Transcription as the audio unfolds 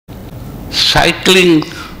Cycling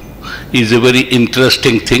is a very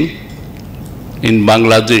interesting thing. In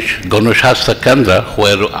Bangladesh, Ganashastra Kendra,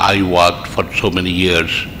 where I worked for so many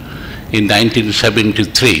years, in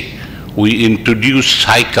 1973, we introduced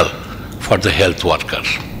cycle for the health workers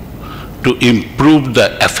to improve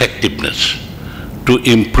the effectiveness, to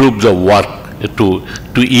improve the work, to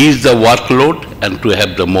ease the workload and to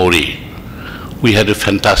have the more aid. We had a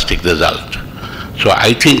fantastic result. So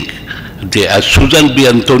I think as Susan B.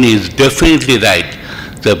 Anthony is definitely right,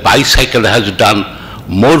 the bicycle has done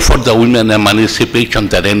more for the women emancipation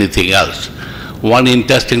than anything else. One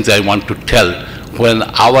interesting thing I want to tell, when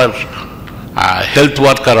our health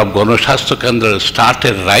worker of Ganashastra Kendra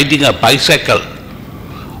started riding a bicycle,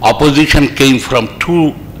 opposition came from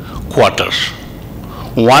two quarters.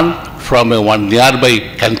 One from one nearby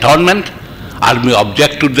cantonment, army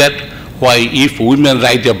objected to that. Why, if women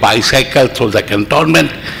ride a bicycle through the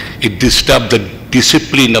cantonment, it disturbs the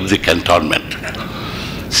discipline of the cantonment.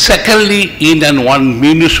 Secondly, in one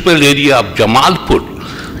municipal area of Jamalpur,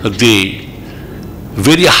 the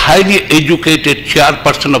very highly educated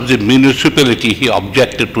chairperson of the municipality, he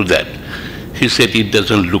objected to that. He said it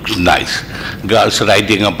doesn't look nice, girls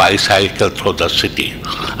riding a bicycle through the city,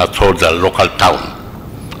 or through the local town.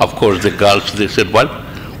 Of course, the girls, they said, well,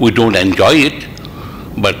 we don't enjoy it,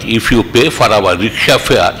 but if you pay for our rickshaw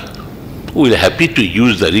fare, we're happy to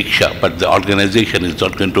use the rickshaw, but the organization is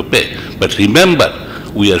not going to pay. But remember,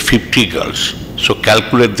 we are 50 girls, so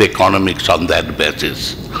calculate the economics on that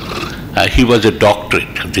basis. He was a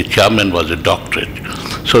doctorate, the chairman was a doctorate.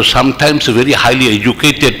 So sometimes very highly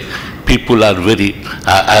educated people are very,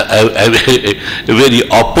 very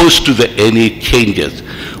opposed to any changes.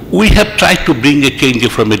 We have tried to bring a change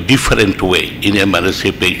from a different way in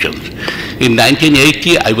emancipation. In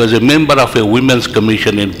 1980, I was a member of a women's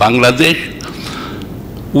commission in Bangladesh.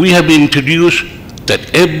 We have introduced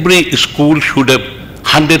that every school should have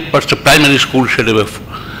 100%, primary school should have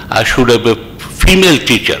a female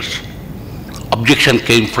teachers. Objection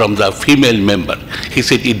came from the female member. He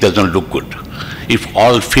said it doesn't look good. If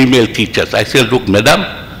all female teachers, I said, look, madam,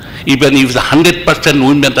 even if the 100%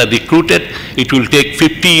 women are recruited, it will take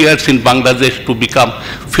 50 years in Bangladesh to become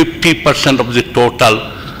 50% of the total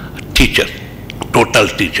teachers.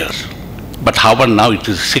 But however, now it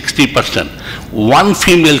is 60%. One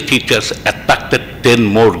female teacher attracted 10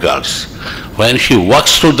 more girls. When she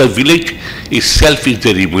walks through the village, itself is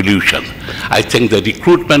a revolution. I think the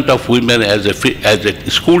recruitment of women as a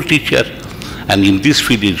school teacher and in this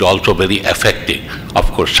field is also very effective.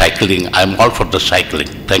 Of course, cycling, I'm all for the cycling.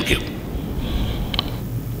 Thank you.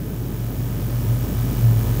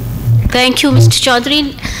 Thank you, Mr.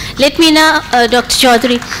 Chaudhary. Let me now, Dr.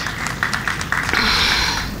 Chaudhary.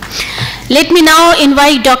 Let me now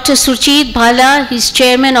invite Dr. Surjit Bhala, he's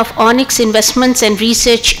chairman of Onyx Investments and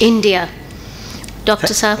Research India.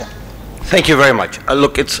 Dr. Saab. Thank you very much.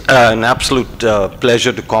 Look, it's an absolute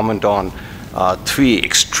pleasure to comment on three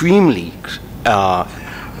extremely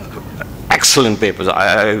excellent papers.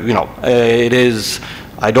 I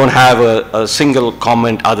don't have a single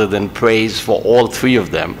comment other than praise for all three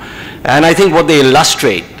of them. And I think what they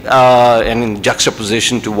illustrate, and in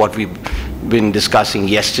juxtaposition to what we've been discussing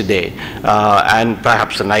yesterday and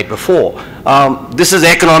perhaps the night before, this is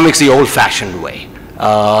economics the old-fashioned way.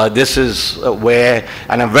 This is where,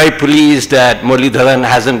 and I'm very pleased that Muralidharan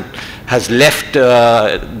has left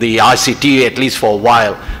the RCT, at least for a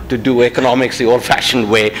while, to do economics the old-fashioned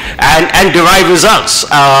way and derive results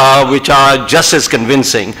which are just as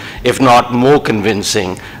convincing, if not more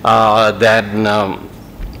convincing, than,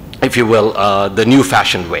 if you will, the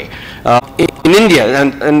new-fashioned way. In India,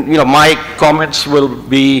 and my comments will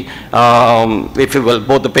be, if you will,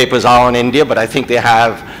 both the papers are on India, but I think they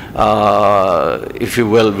have, if you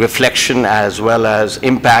will, reflection as well as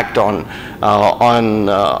impact on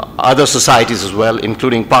other societies as well,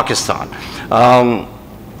 including Pakistan.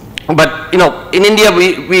 But in India,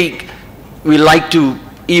 we like to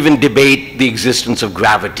even debate the existence of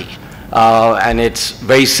gravity, and it's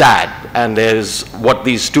very sad. And there's what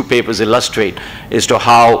these two papers illustrate as to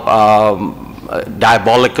how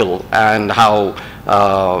diabolical and how,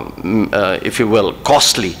 if you will,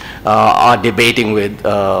 costly our debating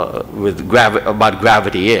about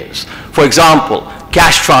gravity is. For example,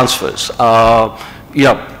 cash transfers.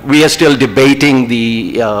 We are still debating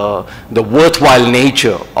the worthwhile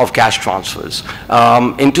nature of cash transfers.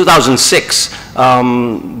 In 2006,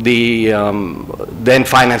 the then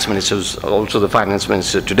finance minister, who's also the finance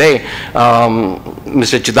minister today,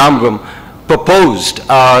 Mr. Chidambaram, proposed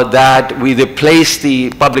that we replace the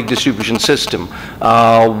public distribution system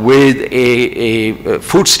with a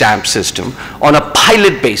food stamp system on a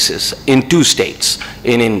pilot basis in 2 states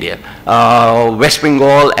in India, West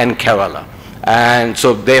Bengal and Kerala. And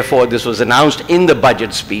so therefore this was announced in the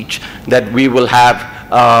budget speech that we will have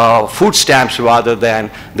food stamps rather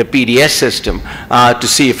than the PDS system to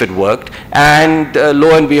see if it worked. And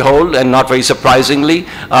lo and behold, and not very surprisingly,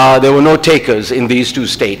 there were no takers in these 2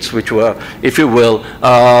 states, which were, if you will,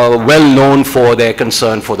 well known for their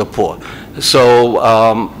concern for the poor. So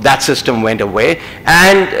that system went away,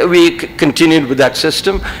 and we continued with that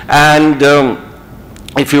system. And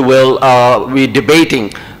if you will, we're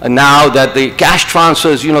debating now that the cash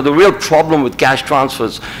transfers, you know, the real problem with cash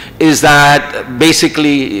transfers is that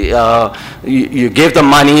basically you give the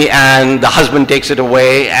money and the husband takes it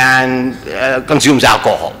away and consumes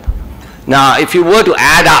alcohol. Now, if you were to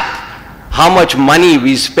add up how much money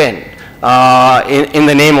we spend in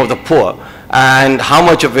the name of the poor, and how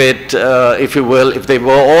much of it, if you will, if they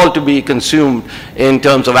were all to be consumed in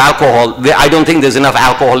terms of alcohol, I don't think there's enough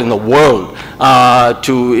alcohol in the world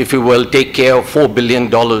to, if you will, take care of $4 billion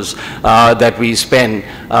that we spend,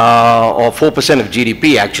 or 4% of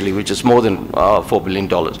GDP actually, which is more than $4 billion,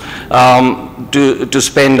 to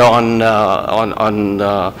spend on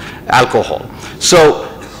alcohol. So,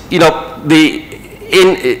 you know,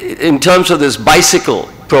 in terms of this bicycle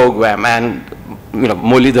program, and you know,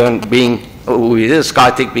 Muralidharan being who he is,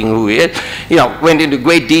 Karthik being who he is, you know, went into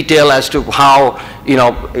great detail as to how, you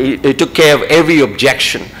know, he took care of every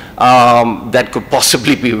objection that could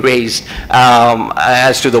possibly be raised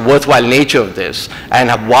as to the worthwhile nature of this, and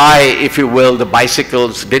why, if you will, the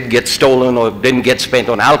bicycles did get stolen or didn't get spent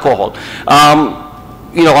on alcohol.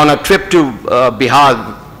 You know, on a trip to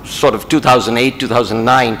Bihar, sort of 2008,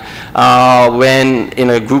 2009, when in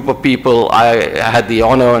a group of people I had the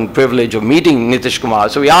honor and privilege of meeting Nitish Kumar.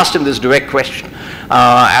 So we asked him this direct question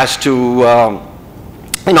as to,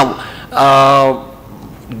 you know,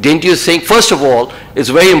 didn't you think, first of all, it's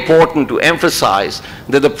very important to emphasize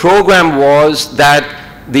that the program was that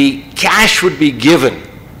the cash would be given,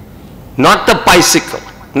 not the bicycle.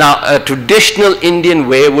 Now, a traditional Indian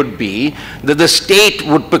way would be that the state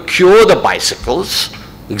would procure the bicycles,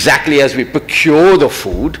 exactly as we procure the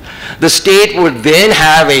food. The state would then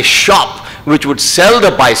have a shop which would sell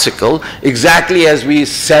the bicycle exactly as we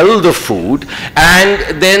sell the food,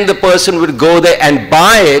 and then the person would go there and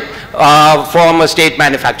buy it from a state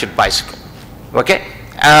manufactured bicycle. Okay?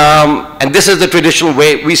 And this is the traditional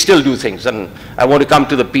way we still do things, and I want to come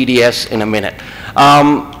to the PDS in a minute.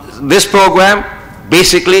 This program,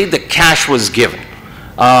 basically the cash was given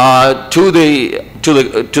to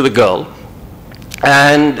the girl.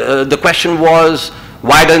 And the question was,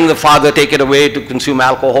 why doesn't the father take it away to consume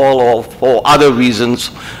alcohol or for other reasons,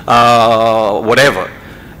 whatever?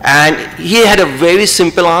 And he had a very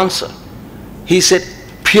simple answer. He said,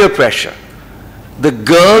 peer pressure. The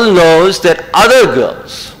girl knows that other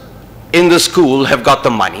girls in the school have got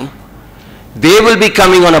the money. They will be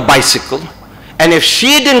coming on a bicycle. And if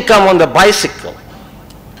she didn't come on the bicycle,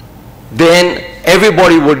 then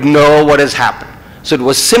everybody would know what has happened. So it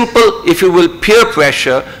was simple, if you will, peer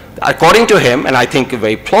pressure, according to him, and I think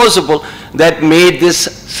very plausible, that made this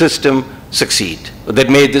system succeed, that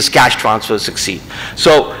made this cash transfer succeed.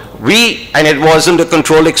 So and it wasn't a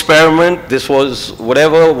controlled experiment, this was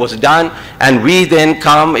whatever was done, and we then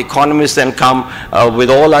come, economists then come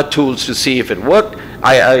with all our tools to see if it worked.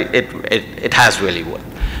 It has really worked.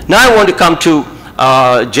 Now I want to come to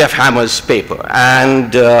Jeff Hammer's paper,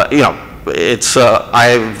 and you know, it's,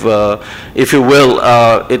 if you will,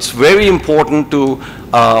 it's very important to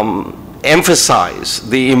emphasize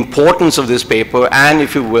the importance of this paper and,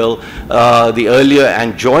 if you will, the earlier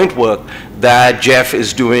and joint work that Jeff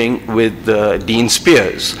is doing with Dean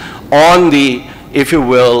Spears on the, if you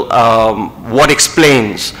will, what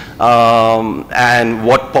explains and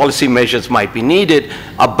what policy measures might be needed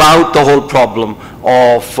about the whole problem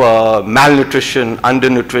of malnutrition,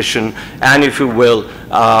 undernutrition, and, if you will,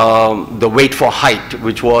 the weight for height,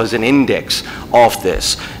 which was an index of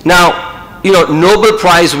this. Now, you know, Nobel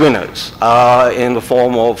Prize winners in the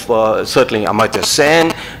form of certainly Amartya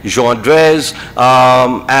Sen, Jean Drèze,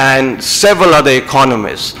 and several other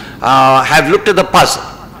economists have looked at the puzzle.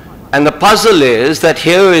 And the puzzle is that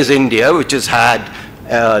here is India, which has had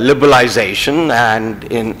liberalization, and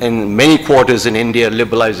in many quarters in India,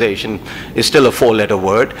 liberalization is still a four-letter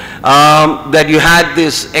word, that you had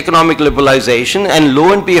this economic liberalization, and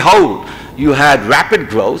lo and behold, you had rapid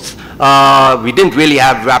growth. We didn't really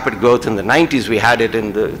have rapid growth in the 90s, we had it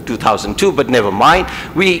in the 2002, but never mind.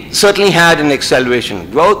 We certainly had an acceleration in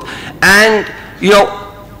growth, and, you know,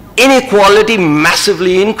 inequality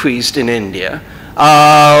massively increased in India.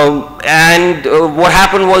 What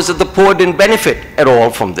happened was that the poor didn't benefit at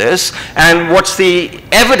all from this. And what's the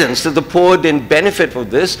evidence that the poor didn't benefit from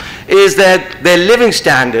this is that their living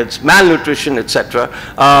standards, malnutrition, etc.,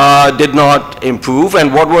 did not improve.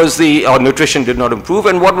 And what was or nutrition did not improve.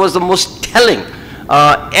 And what was the most telling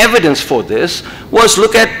evidence for this was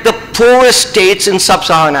look at the poorest states in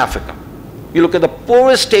sub-Saharan Africa. You look at the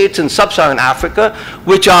poorest states in sub-Saharan Africa,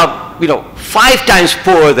 which are, 5 times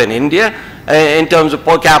poorer than India, in terms of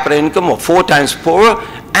per capita income, or 4 times poorer,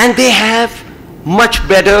 and they have much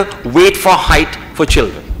better weight for height for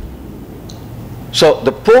children. So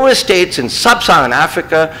the poorest states in sub-Saharan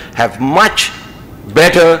Africa have much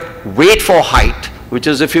better weight for height, which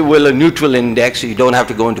is, if you will, a neutral index. You don't have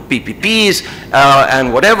to go into PPPs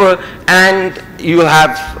and whatever, and you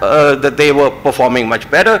have that they were performing much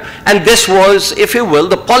better. And this was, if you will,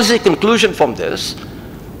 the policy conclusion from this,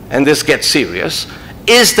 and this gets serious,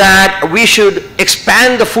 is that we should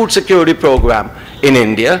expand the food security program in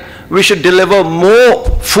India. We should deliver more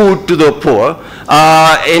food to the poor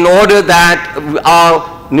in order that our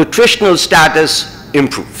nutritional status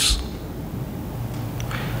improves.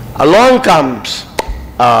 Along comes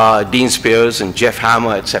Dean Spears and Jeff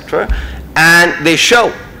Hammer, etc., and they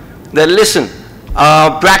show that, listen,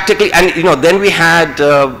 practically, and then we had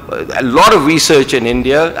a lot of research in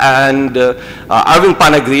India, and Arvind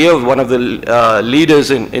Panagriya, one of the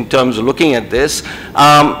leaders in terms of looking at this,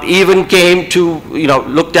 even came to,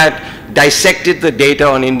 dissected the data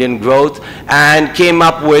on Indian growth and came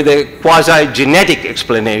up with a quasi-genetic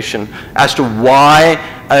explanation as to why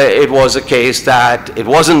it was a case that it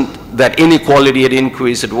wasn't that inequality had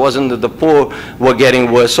increased, it wasn't that the poor were getting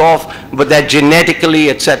worse off, but that genetically,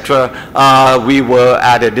 etc., we were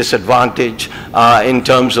at a disadvantage in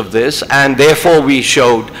terms of this, and therefore we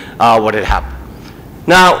showed what had happened.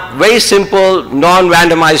 Now, very simple,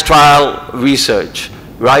 non-randomized trial research,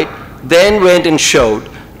 right, then went and showed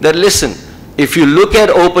that, listen, if you look at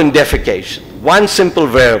open defecation, one simple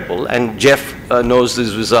variable, and Jeff knows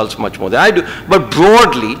these results much more than I do, but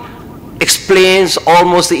broadly explains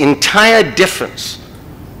almost the entire difference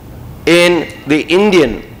in the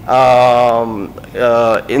Indian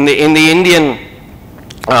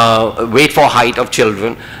weight for height of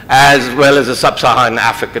children, as well as the sub-Saharan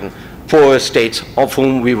African poorer states, of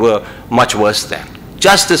whom we were much worse than.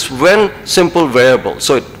 Just this one simple variable.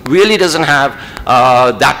 So it really doesn't have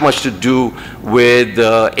that much to do with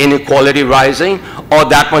inequality rising or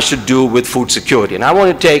that much to do with food security. And I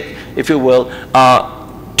want to take, if you will,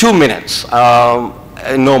 2 minutes,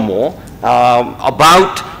 no more,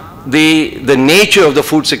 about the nature of the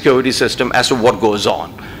food security system as to what goes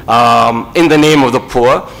on in the name of the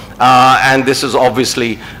poor. And this is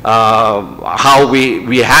obviously how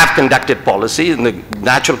we have conducted policy. And the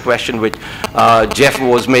natural question which Jeff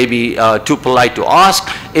was maybe too polite to ask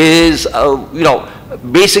is,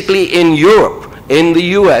 basically in Europe, in the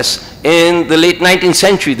US, in the late 19th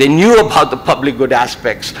century, they knew about the public good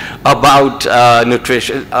aspects about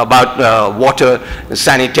nutrition, about water,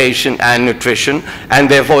 sanitation, and nutrition, and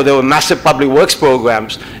therefore there were massive public works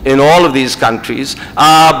programs in all of these countries.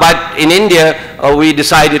 But in India, we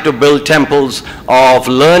decided to build temples of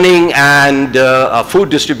learning and a food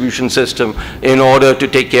distribution system in order to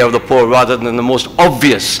take care of the poor rather than the most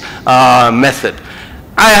obvious method.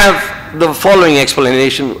 I have the following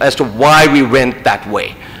explanation as to why we went that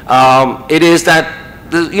way. It is that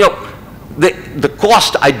the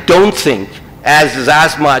cost, I don't think, is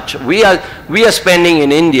as much. We are spending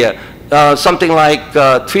in India something like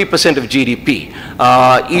 3% of GDP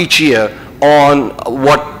each year on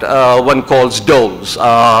what one calls Ghous,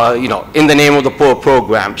 in the name of the poor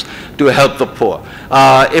programs to help the poor.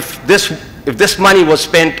 If this money was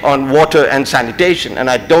spent on water and sanitation, and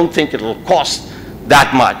I don't think it will cost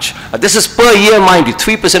that much. This is per year, mind you,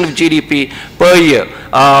 3% of GDP per year.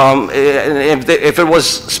 If it was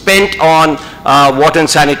spent on water and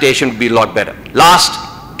sanitation, it would be a lot better. Last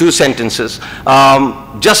 2 sentences,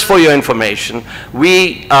 just for your information,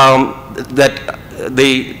 there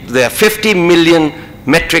are 50 million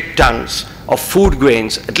metric tons of food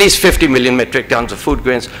grains, at least 50 million metric tons of food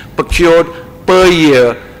grains procured per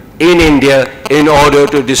year in India in order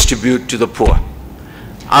to distribute to the poor.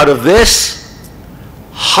 Out of this,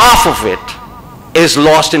 half of it is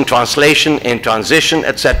lost in translation, in transition,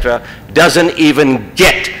 etc., doesn't even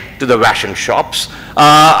get to the ration shops.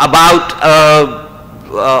 About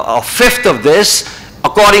a fifth of this,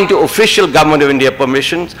 according to official Government of India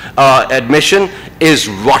admission, is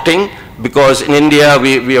rotting because in India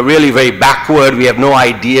we are really very backward. We have no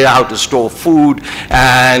idea how to store food,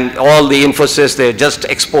 and all the emphasis, they're just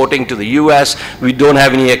exporting to the US. We don't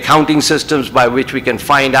have any accounting systems by which we can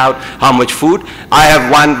find out how much food. I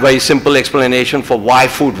have one very simple explanation for why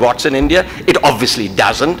food rots in India. It obviously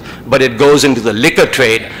doesn't, but it goes into the liquor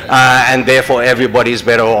trade, and therefore everybody is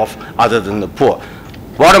better off other than the poor.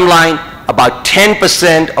 Bottom line, about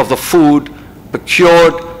 10% of the food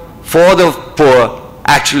procured for the poor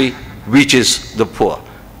actually reaches the poor.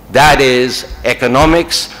 That is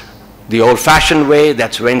economics, the old-fashioned way,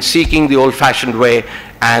 that's rent-seeking, the old-fashioned way,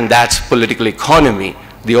 and that's political economy,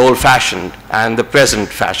 the old-fashioned and the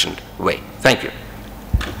present-fashioned way. Thank you.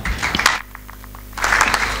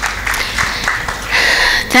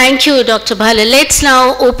 Thank you, Dr. Bhala. Let's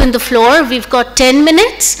now open the floor. We've got 10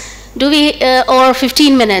 minutes. Do we, or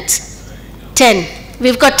 15 minutes? 10.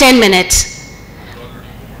 We've got 10 minutes.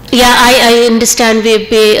 Yeah, I understand we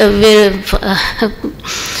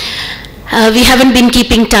haven't been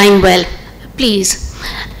keeping time well. Please.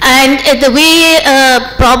 And the way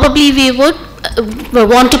probably we would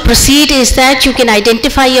want to proceed is that you can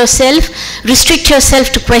identify yourself, restrict yourself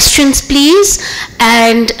to questions, please,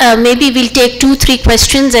 and maybe we'll take 2-3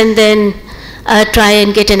 questions and then try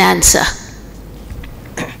and get an answer.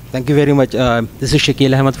 Thank you very much. This is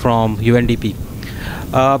Shakil Ahmed from UNDP.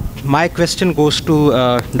 My question goes to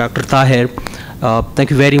Dr. Tahir. Thank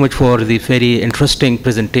you very much for the very interesting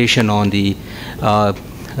presentation on the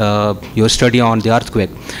your study on the earthquake.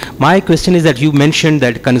 My question is that you mentioned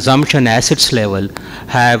that consumption assets level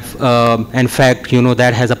have, in fact,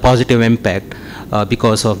 that has a positive impact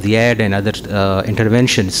because of the aid and other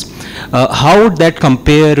interventions. How would that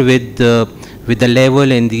compare with the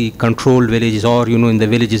level in the controlled villages, or in the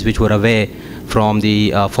villages which were away from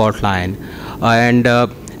the fault line? And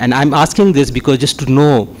I'm asking this because just to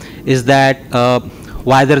know is that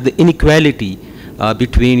whether the inequality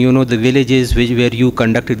between the villages where you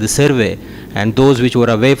conducted the survey and those which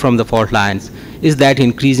were away from the fault lines, is that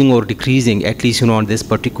increasing or decreasing, at least on this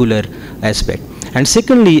particular aspect? And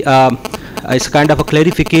secondly, it's kind of a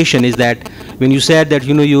clarification, is that when you said that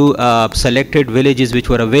you selected villages which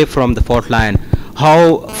were away from the fault line,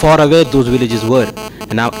 how far away those villages were?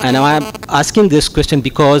 And I'm asking this question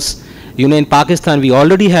because in Pakistan we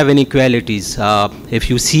already have inequalities. If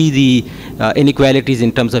you see the inequalities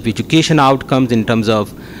in terms of education outcomes, in terms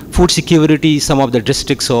of food security, some of the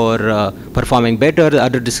districts are performing better, the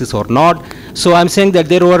other districts are not. So I'm saying that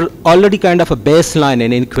there were already kind of a baseline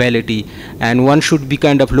in inequality, and one should be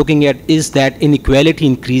kind of looking at, is that inequality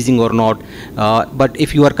increasing or not? But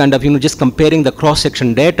if you are kind of just comparing the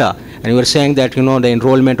cross-section data, and you are saying that the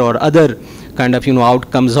enrollment or other kind of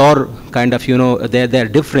outcomes or kind of they're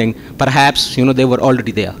differing, perhaps they were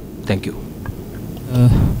already there. Thank you.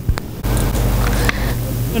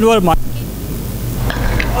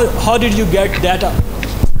 How did you get data?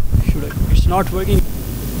 It's not working.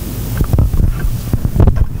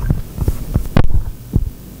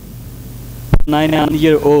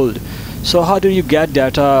 Nine-year-old. So how do you get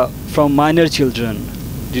data from minor children?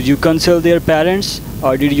 Did you consult their parents,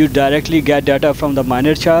 or did you directly get data from the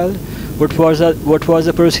minor child? What was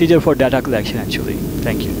the procedure for data collection actually?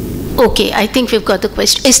 Thank you. Okay, I think we've got the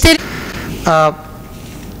question. Is there?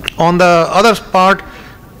 On the other part,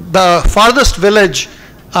 the farthest village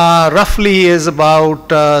roughly is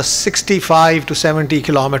about 65 to 70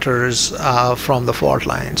 kilometers from the fault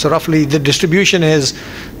line. So roughly the distribution is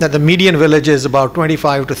that the median village is about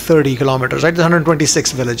 25 to 30 kilometers, right? There's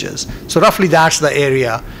 126 villages. So roughly that's the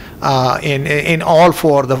area in all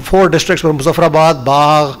four. The four districts were Muzaffarabad,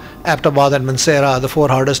 Bagh, Abbottabad and Mansehra, the four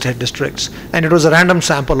hardest hit districts. And it was a random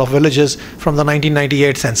sample of villages from the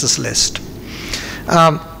 1998 census list.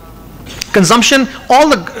 Consumption, all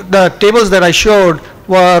the tables that I showed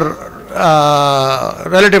were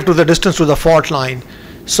relative to the distance to the fault line.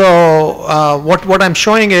 So what I'm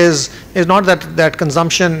showing is not that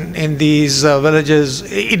consumption in these villages,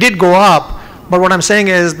 it did go up, but what I'm saying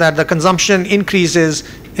is that the consumption increases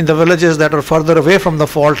in the villages that are further away from the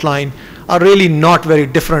fault line are really not very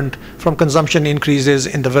different from consumption increases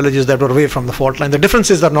in the villages that were away from the fault line. The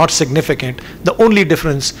differences are not significant. The only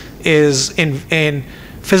difference is in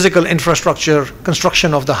physical infrastructure,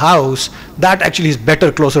 construction of the house. That actually is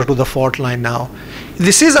better closer to the fault line now.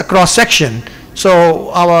 This is a cross section,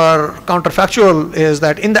 so our counterfactual is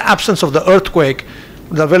that in the absence of the earthquake,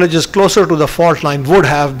 the villages closer to the fault line would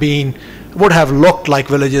have looked like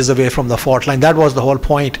villages away from the fault line. That was the whole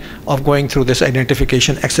point of going through this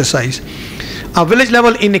identification exercise. Village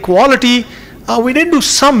level inequality, we did do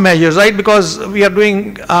some measures, right? Because we are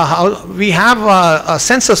doing, we have a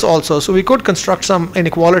census also, so we could construct some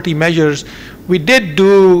inequality measures We did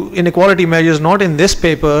do inequality measures, not in this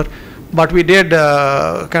paper, but we did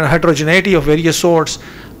kind of heterogeneity of various sorts.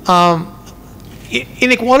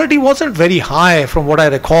 Inequality wasn't very high from what I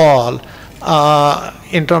recall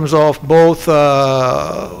in terms of both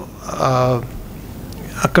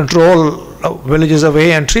control villages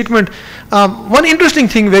away and treatment. One interesting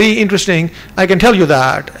thing, very interesting, I can tell you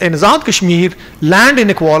that in Azad Kashmir, land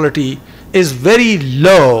inequality is very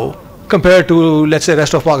low compared to, let's say,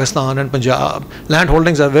 rest of Pakistan and Punjab. Land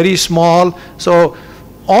holdings are very small, so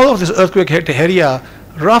all of this earthquake hit area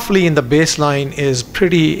roughly in the baseline is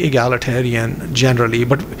pretty egalitarian generally,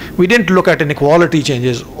 but we didn't look at inequality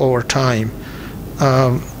changes over time.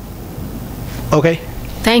 Okay.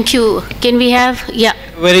 Thank you. Can we have, yeah.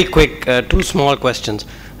 Very quick, two small questions.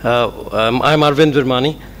 I'm Arvind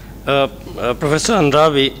Virmani. Professor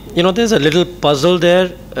Andrabi, you know, there's a little puzzle there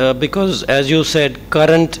because, as you said,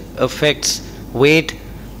 current affects weight,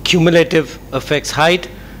 cumulative affects height,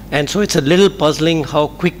 and so it's a little puzzling how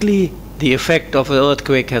quickly the effect of an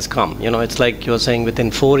earthquake has come. You know, it's like you're saying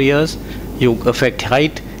within 4 years you affect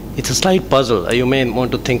height. It's a slight puzzle. You may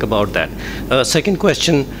want to think about that. Second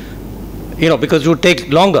question, you know, because it would take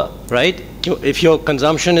longer, right? If your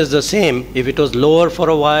consumption is the same, if it was lower for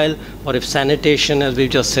a while, or if sanitation, as we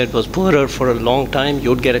just said, was poorer for a long time,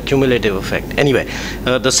 you'd get a cumulative effect. Anyway,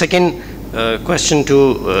 the second question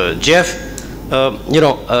to Jeff, you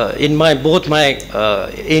know, in both my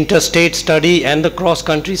interstate study and the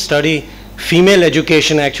cross-country study, female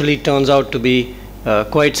education actually turns out to be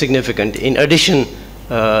quite significant. In addition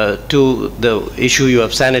to the issue you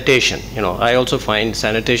have sanitation, you know, I also find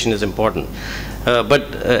sanitation is important. But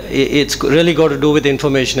it's really got to do with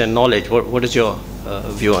information and knowledge. What is your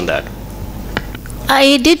view on that?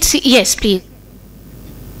 I did see, yes, please.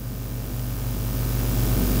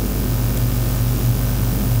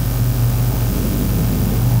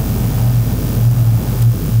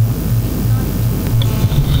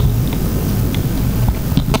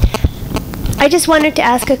 I just wanted to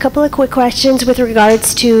ask a couple of quick questions with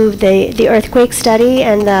regards to the earthquake study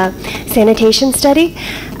and the sanitation study.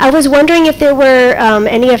 I was wondering if there were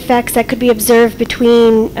any effects that could be observed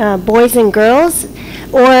between boys and girls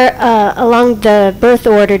or along the birth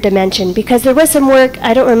order dimension, because there was some work,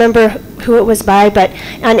 I don't remember who it was by, but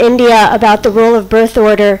on India about the role of birth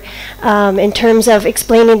order in terms of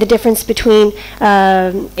explaining the difference between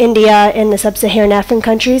India and the sub-Saharan African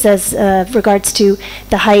countries as regards to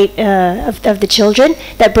the height of the children.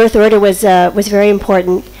 That birth order was very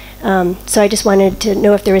important. So I just wanted to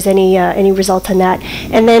know if there was any results on that.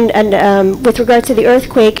 And then with regard to the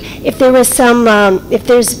earthquake, if there was some, if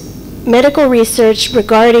there's medical research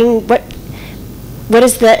regarding what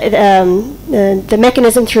is the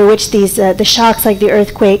mechanism through which these the shocks like the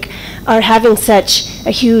earthquake are having such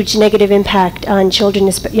a huge negative impact on children,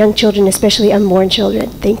 young children, especially unborn children.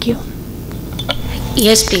 Thank you.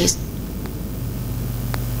 Yes, please.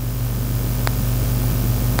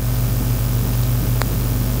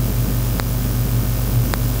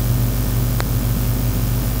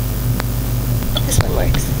 This one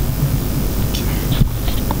works.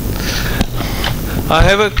 I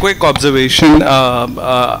have a quick observation.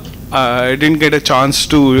 I didn't get a chance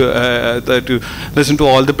to listen to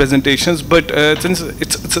all the presentations, but since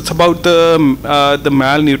it's about the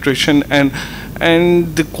malnutrition and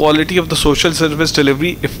the quality of the social service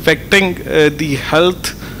delivery affecting the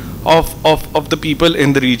health of the people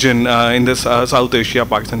in the region, in this South Asia,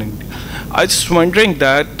 Pakistan, India. I was just wondering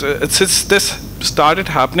that since this started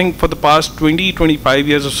happening for the past 20-25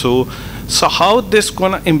 years or so how this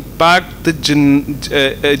gonna impact the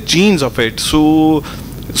genes of it? So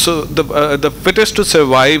the fittest to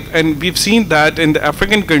survive, and we've seen that in the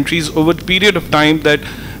African countries over the period of time that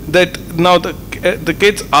now the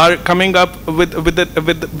kids are coming up with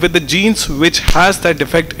the genes which has that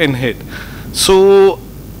defect in it. So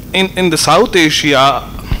in the South Asia,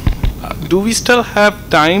 do we still have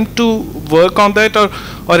time to work on that,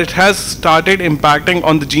 or it has started impacting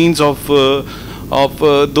on the genes of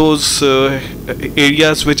those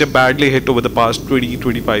areas which are badly hit over the past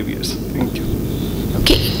 20-25 years? Thank you.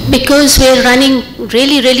 Okay, because we're running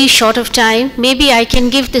really short of time, maybe I can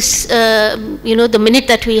give this, the minute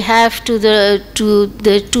that we have to the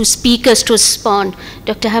two speakers to respond.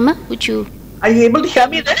 Dr. Hammer, would you? Are you able to hear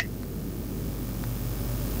me there?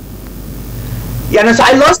 Yeah, no, so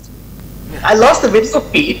I lost the video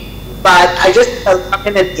feed, but I just come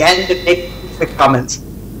in at the end to make quick comments.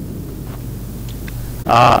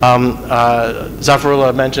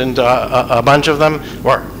 Zafarullah mentioned a bunch of them,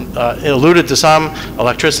 or alluded to some.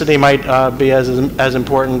 Electricity might be as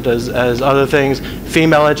important as other things.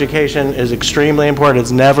 Female education is extremely important.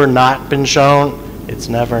 It's never not been shown It's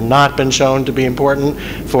never not been shown to be important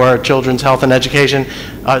for children's health and education,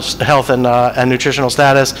 health and nutritional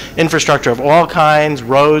status. Infrastructure of all kinds,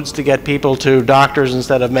 roads to get people to doctors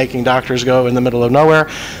instead of making doctors go in the middle of nowhere.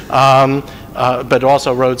 But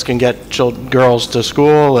also roads can get girls to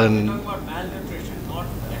school and...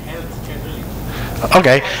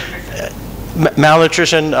 Okay.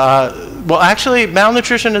 Malnutrition, well actually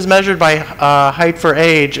malnutrition is measured by height for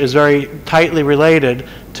age, is very tightly related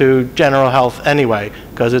to general health anyway,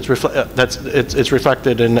 because it's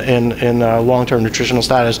reflected in long-term nutritional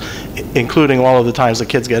status, including all of the times the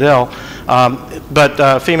kids get ill.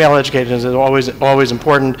 But female education is always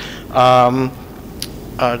important.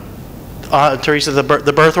 Teresa,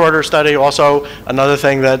 the birth order study, also another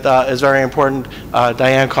thing that is very important.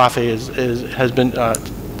 Diane Coffey has been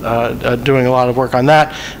doing a lot of work on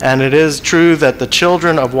that, and it is true that the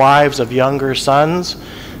children of wives of younger sons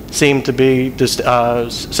seem to be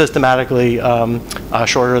systematically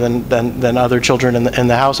shorter than other children in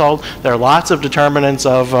the household. There are lots of determinants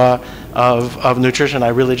of nutrition. I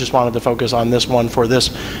really just wanted to focus on this one for this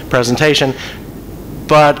presentation.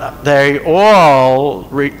 But they all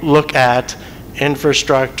look at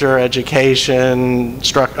infrastructure, education,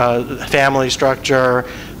 family structure,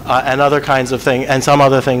 and other kinds of things, and some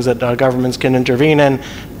other things that governments can intervene in.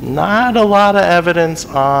 Not a lot of evidence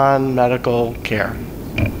on medical care.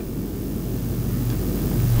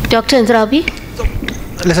 Dr. Andrabi?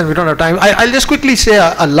 Listen, we don't have time. I'll just quickly say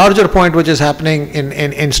a larger point which is happening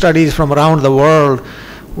in studies from around the world,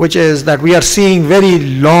 which is that we are seeing very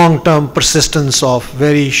long-term persistence of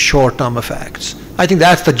very short-term effects. I think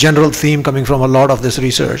that's the general theme coming from a lot of this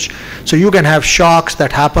research. So you can have shocks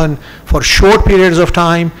that happen for short periods of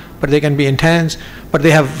time, but they can be intense, but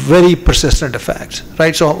they have very persistent effects,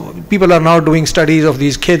 right? So people are now doing studies of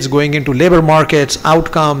these kids going into labor markets,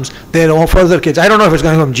 outcomes, their own further kids. I don't know if it's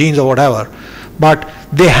coming from genes or whatever, but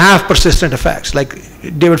they have persistent effects. Like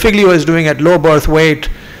David Figlio is doing at low birth weight,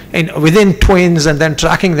 within twins, and then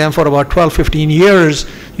tracking them for about 12, 15 years,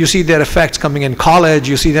 you see their effects coming in college,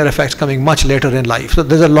 you see their effects coming much later in life. So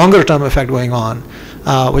there's a longer term effect going on,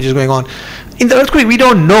 which is going on. In the earthquake, we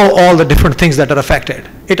don't know all the different things that are affected.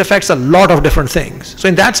 It affects a lot of different things. So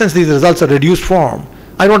in that sense, these results are reduced form.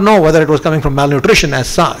 I don't know whether it was coming from malnutrition as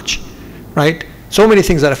such, right? So many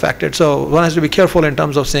things are affected. So one has to be careful in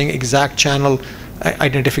terms of saying exact channel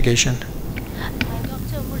identification.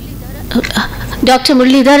 Dr.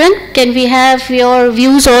 Muralidharan, can we have your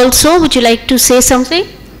views also? Would you like to say something?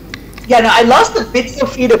 Yeah, no, I lost the video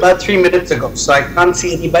feed about 3 minutes ago, so I can't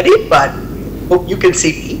see anybody, but hope you can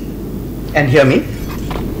see me and hear me.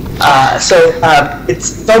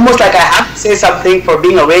 It's almost like I have to say something for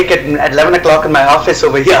being awake at 11 o'clock in my office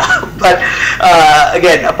over here. But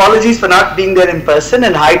again, apologies for not being there in person,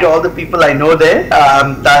 and hi to all the people I know there.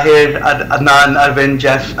 Tahir, Adnan, Arvind,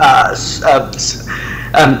 Jeff,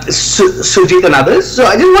 Sujit and others. So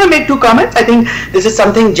I just want to make 2 comments. I think this is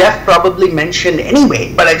something Jeff probably mentioned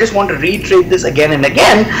anyway, but I just want to reiterate this again and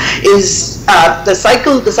again, is the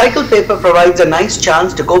cycle paper provides a nice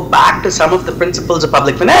chance to go back to some of the principles of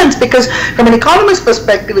public finance, because from an economist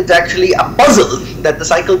perspective, it's actually a puzzle that the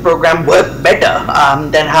cycle program worked better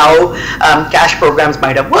than how cash programs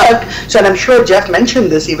might have worked. So, and I'm sure Jeff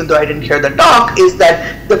mentioned this, even though I didn't hear the talk, is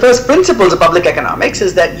that the first principles of public economics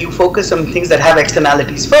is that you focus on things that have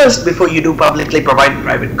externalities first before you do publicly provide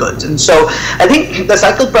private goods. And so I think the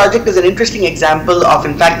cycle project is an interesting example of,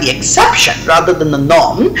 in fact, the exception rather than the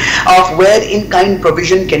norm of where in-kind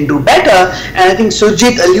provision can do better. And I think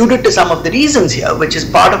Sujit alluded to some of the reasons here, which is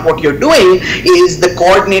part of what you're doing is the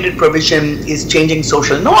coordinated provision is changing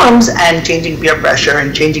social norms and changing peer pressure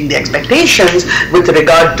and changing the expectations with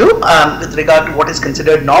regard to what is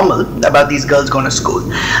considered normal about these girls going to school.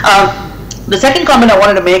 The second comment I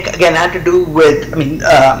wanted to make, again, had to do with,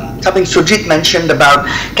 something Sujit mentioned about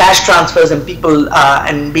cash transfers and people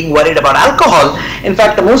and being worried about alcohol. In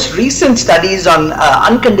fact, the most recent studies on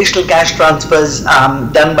unconditional cash transfers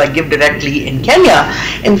done by Give Directly in Kenya,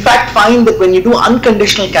 in fact, find that when you do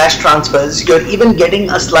unconditional cash transfers, you're even getting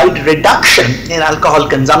a slight reduction in alcohol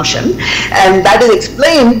consumption. And that is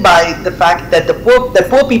explained by the fact that the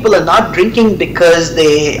poor people are not drinking because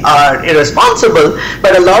they are irresponsible,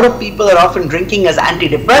 but a lot of people are often drinking as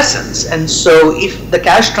antidepressants. And so if the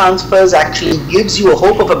cash transfers actually gives you a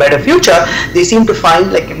hope of a better future, they seem to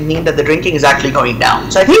find that the drinking is actually going down.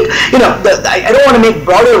 So I think, I don't want to make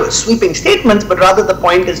broader sweeping statements, but rather the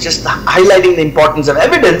point is just highlighting the importance of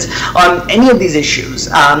evidence on any of these issues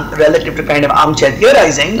relative to kind of armchair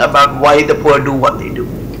theorizing about why the poor do what they do.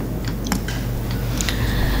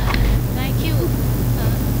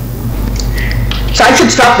 So I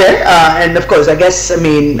should stop there, and of course, I guess,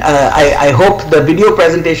 I hope the video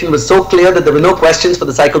presentation was so clear that there were no questions for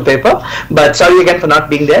the cycle paper, but sorry again for not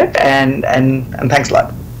being there, and thanks a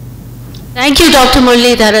lot. Thank you, Dr.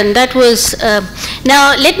 Muralidharan. That was,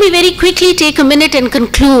 now let me very quickly take a minute and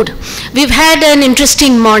conclude. We've had an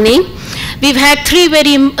interesting morning. We've had 3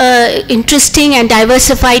 very interesting and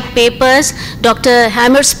diversified papers. Dr.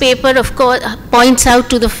 Hammer's paper, of course, points out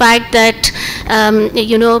to the fact that,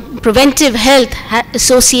 preventive health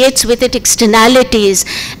associates with it externalities.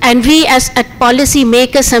 And we as policy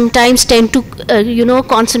makers sometimes tend to,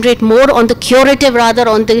 concentrate more on the curative rather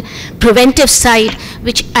on the preventive side,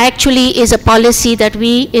 which actually is a policy that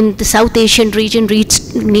we in the South Asian region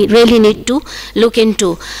really need to look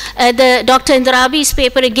into. Dr. Andrabi's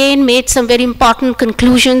paper again made some very important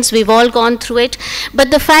conclusions. We've all gone through it.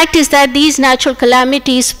 But the fact is that these natural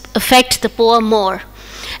calamities affect the poor more.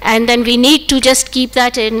 And then we need to just keep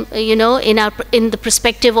that in, in the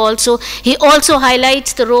perspective also. He also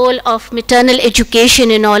highlights the role of maternal education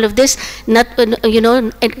in all of this. Not,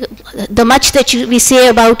 the much that we say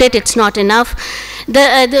about it, it's not enough.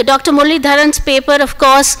 The Dr. Muralidharan's paper, of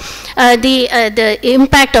course, the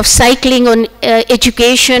impact of cycling on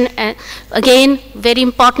education, again, very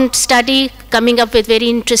important study, coming up with very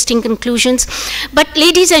interesting conclusions. But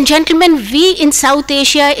ladies and gentlemen, we in South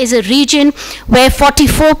Asia is a region where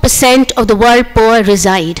 44% of the world poor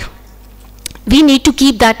reside. We need to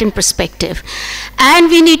keep that in perspective. And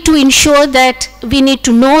we need to ensure that, we need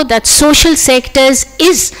to know that social sectors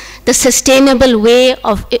is the sustainable way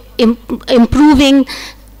of improving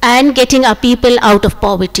and getting our people out of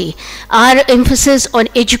poverty. Our emphasis on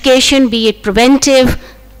education, be it preventive,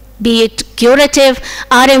 be it curative,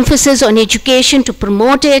 our emphasis on education to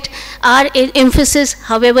promote it, our emphasis,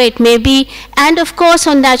 however it may be, and of course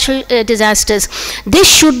on natural disasters. This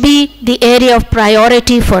should be the area of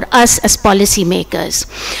priority for us as policymakers.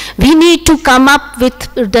 We need to come up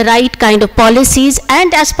with the right kind of policies,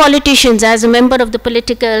 and as politicians, as a member of the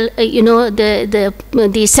political,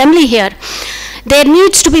 the assembly here, there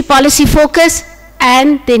needs to be policy focus,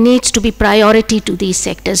 and there needs to be priority to these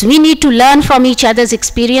sectors. We need to learn from each other's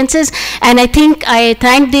experiences, and I thank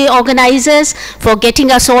the organizers for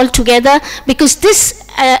getting us all together, because this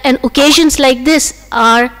and occasions like this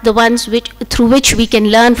are the ones through which we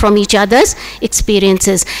can learn from each other's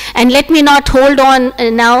experiences. And let me not hold on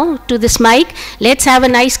now to this mic. Let's have a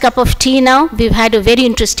nice cup of tea now. We've had a very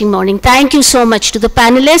interesting morning. Thank you so much to the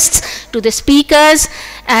panelists, to the speakers,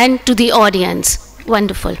 and to the audience.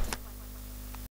 Wonderful.